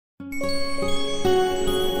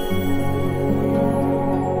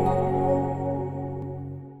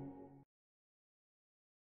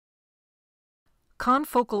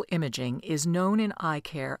Confocal imaging is known in eye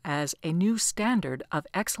care as a new standard of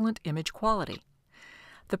excellent image quality.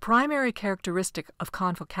 The primary characteristic of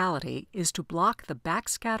confocality is to block the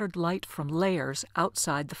backscattered light from layers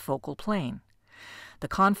outside the focal plane. The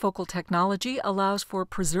confocal technology allows for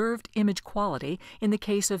preserved image quality in the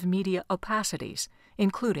case of media opacities,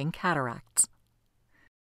 including cataracts.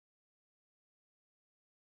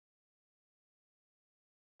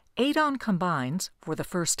 EIDON combines, for the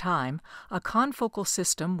first time, a confocal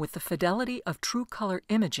system with the fidelity of true color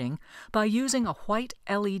imaging by using a white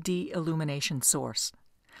LED illumination source.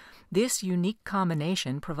 This unique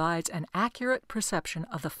combination provides an accurate perception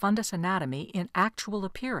of the fundus anatomy in actual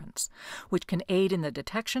appearance, which can aid in the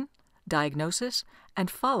detection, diagnosis,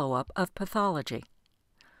 and follow-up of pathology.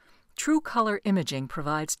 True color imaging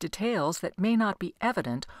provides details that may not be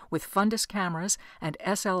evident with fundus cameras and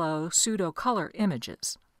SLO pseudo-color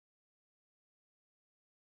images.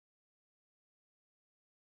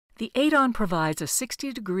 The EIDON provides a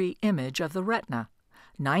 60-degree image of the retina,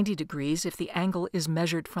 90 degrees if the angle is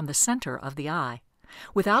measured from the center of the eye,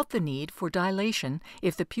 without the need for dilation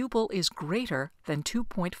if the pupil is greater than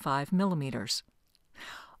 2.5 millimeters.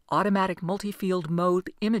 Automatic multi-field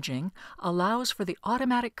mode imaging allows for the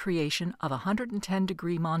automatic creation of a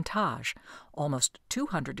 110-degree montage, almost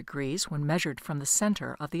 200 degrees when measured from the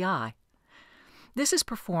center of the eye. This is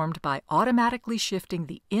performed by automatically shifting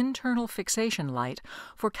the internal fixation light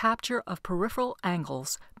for capture of peripheral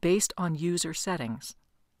angles based on user settings.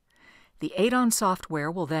 The EIDON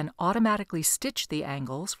software will then automatically stitch the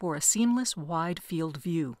angles for a seamless wide field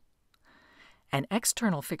view. An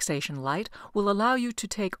external fixation light will allow you to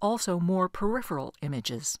take also more peripheral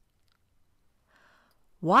images.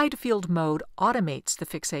 Wide field mode automates the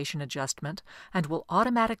fixation adjustment and will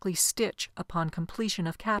automatically stitch upon completion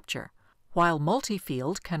of capture, while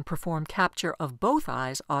multi-field can perform capture of both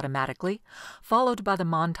eyes automatically, followed by the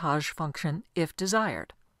montage function if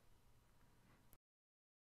desired.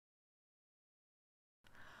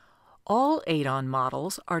 All EIDON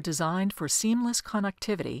models are designed for seamless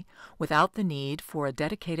connectivity without the need for a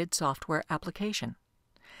dedicated software application.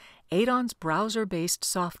 EIDON's browser-based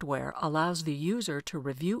software allows the user to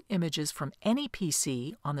review images from any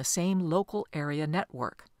PC on the same local area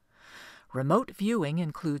network. Remote viewing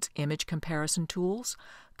includes image comparison tools,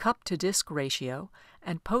 cup-to-disk ratio,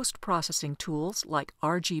 and post-processing tools like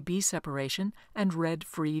RGB separation and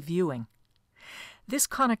red-free viewing. This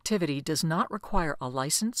connectivity does not require a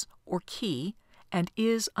license or key and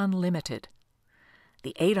is unlimited.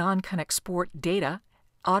 The EIDON can export data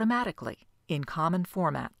automatically in common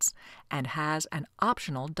formats and has an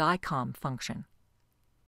optional DICOM function.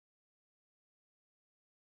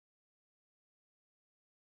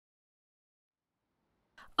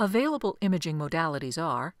 Available imaging modalities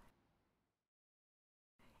are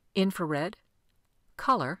infrared,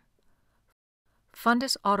 color,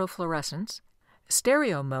 fundus autofluorescence,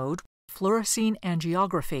 stereo mode, fluorescein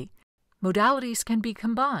angiography. Modalities can be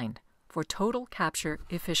combined for total capture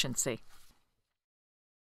efficiency.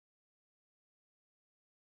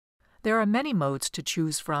 There are many modes to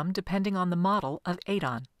choose from depending on the model of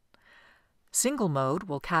EIDON. Single mode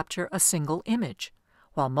will capture a single image,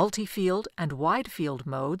 while multi-field and wide-field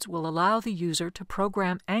modes will allow the user to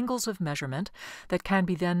program angles of measurement that can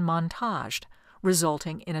be then montaged,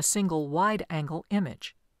 resulting in a single wide-angle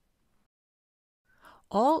image.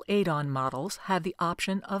 All EIDON models have the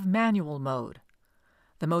option of manual mode.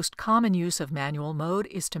 The most common use of manual mode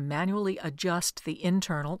is to manually adjust the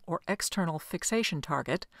internal or external fixation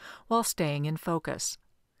target while staying in focus.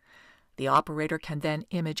 The operator can then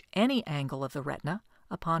image any angle of the retina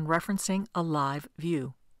upon referencing a live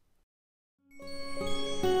view.